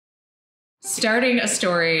Starting a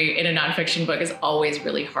story in a nonfiction book is always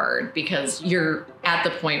really hard because you're at the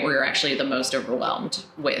point where you're actually the most overwhelmed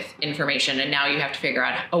with information, and now you have to figure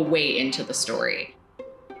out a way into the story.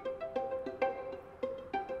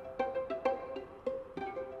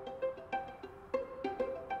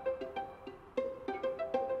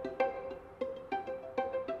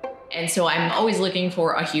 And so I'm always looking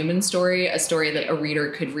for a human story, a story that a reader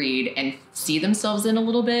could read and see themselves in a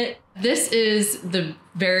little bit. This is the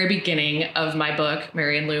very beginning of my book,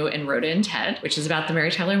 Mary and Lou and Rhoda and Ted, which is about the Mary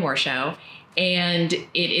Tyler Moore Show. And it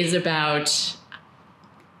is about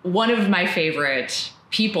one of my favorite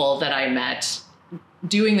people that I met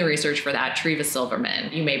doing the research for that, Treva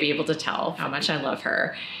Silverman. You may be able to tell how much I love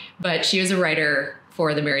her. But she was a writer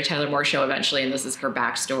for the Mary Tyler Moore Show eventually, and this is her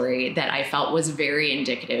backstory that I felt was very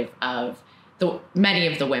indicative of many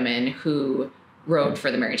of the women who wrote for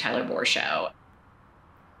the Mary Tyler Moore Show.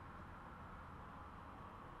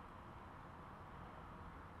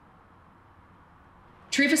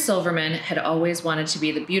 Treva Silverman had always wanted to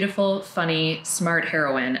be the beautiful, funny, smart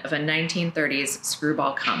heroine of a 1930s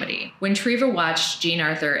screwball comedy. When Treva watched Jean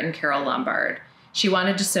Arthur and Carole Lombard, she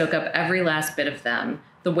wanted to soak up every last bit of them,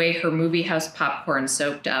 the way her movie house popcorn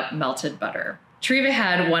soaked up melted butter. Treva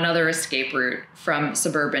had one other escape route from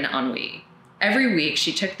suburban ennui. Every week,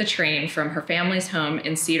 she took the train from her family's home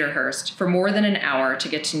in Cedarhurst for more than an hour to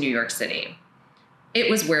get to New York City.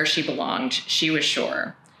 It was where she belonged, she was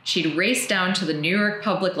sure. She'd race down to the New York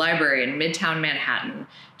Public Library in Midtown Manhattan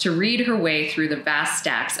to read her way through the vast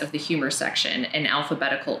stacks of the humor section in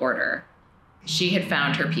alphabetical order. She had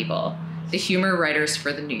found her people, the humor writers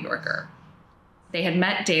for The New Yorker. They had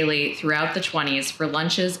met daily throughout the 20s for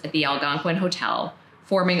lunches at the Algonquin Hotel,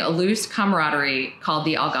 forming a loose camaraderie called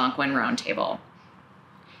the Algonquin Round Table.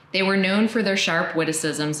 They were known for their sharp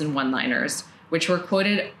witticisms and one-liners, which were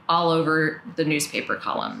quoted all over the newspaper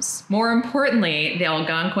columns. More importantly, the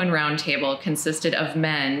Algonquin Round Table consisted of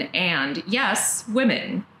men and, yes,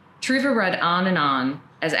 women. Treva read on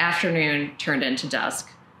as afternoon turned into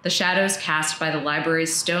dusk, the shadows cast by the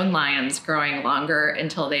library's stone lions growing longer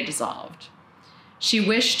until they dissolved. She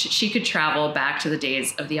wished she could travel back to the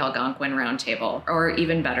days of the Algonquin Round Table, or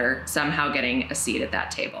even better, somehow getting a seat at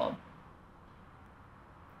that table.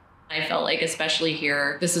 I felt like, especially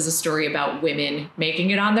here, this is a story about women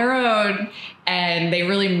making it on their own, and they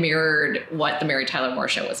really mirrored what the Mary Tyler Moore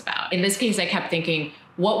Show was about. In this case, I kept thinking,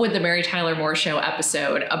 what would the Mary Tyler Moore Show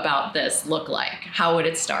episode about this look like? How would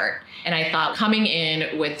it start? And I thought coming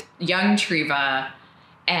in with young Treva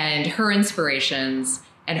and her inspirations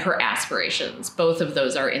and her aspirations, both of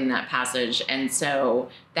those are in that passage. And so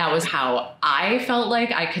that was how I felt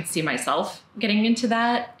like I could see myself getting into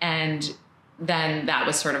that. And then that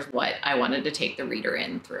was sort of what I wanted to take the reader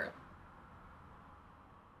in through.